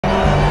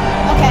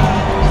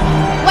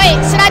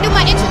Should I do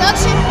my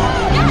introduction?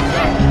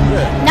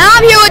 Yeah. Now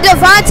I'm here with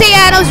Davante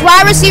Adams,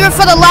 wide receiver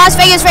for the Las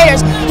Vegas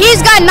Raiders. He's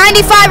got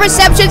 95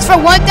 receptions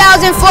for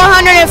 1,443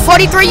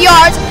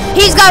 yards.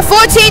 He's got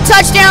 14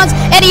 touchdowns,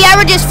 and he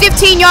averages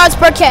 15 yards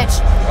per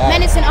catch. Wow. Man,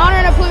 it's an honor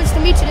and a privilege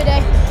to meet you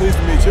today. Pleased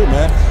to meet you,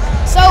 man.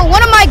 So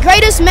one of my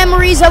greatest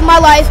memories of my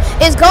life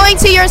is going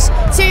to your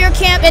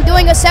camp and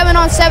doing a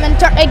 7-on-7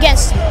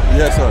 against you.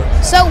 Yes, sir.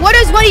 So what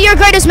is one of your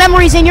greatest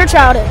memories in your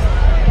childhood?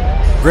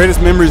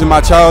 Greatest memories in my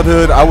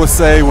childhood, I would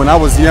say when I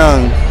was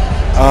young,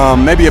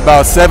 maybe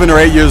about 7 or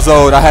 8 years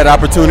old, I had the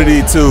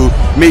opportunity to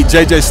meet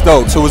J.J.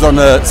 Stokes, who was on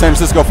the San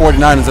Francisco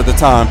 49ers at the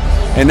time.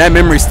 And that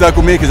memory stuck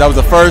with me because I was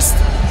the first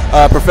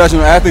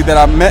professional athlete that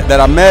I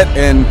met,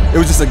 and it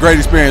was just a great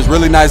experience.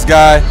 Really nice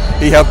guy.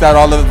 He helped out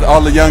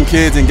all the young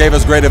kids and gave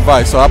us great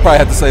advice. So I probably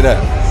have to say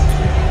that.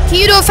 Can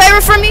you do a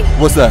favor for me?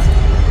 What's that?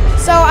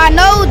 So I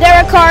know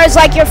Derek Carr is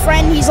like your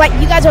friend. He's like,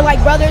 you guys are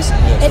like brothers.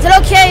 Yes. Is it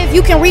okay if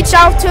you can reach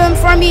out to him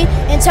for me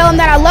and tell him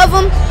that I love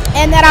him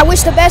and that I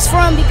wish the best for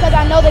him because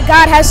I know that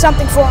God has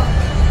something for him?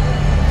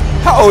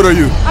 How old are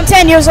you? I'm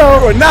 10 years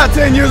old. You are not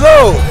 10 years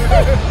old.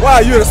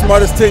 Wow, you're the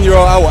smartest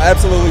 10-year-old. I will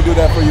absolutely do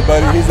that for you,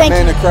 buddy. He's a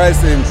man of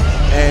Christ, and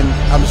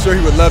I'm sure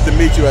he would love to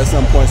meet you at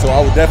some point. So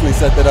I will definitely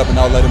set that up, and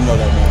I'll let him know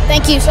that, man.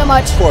 Thank you so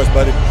much. Of course,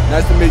 buddy.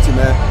 Nice to meet you,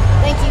 man.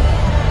 Thank you.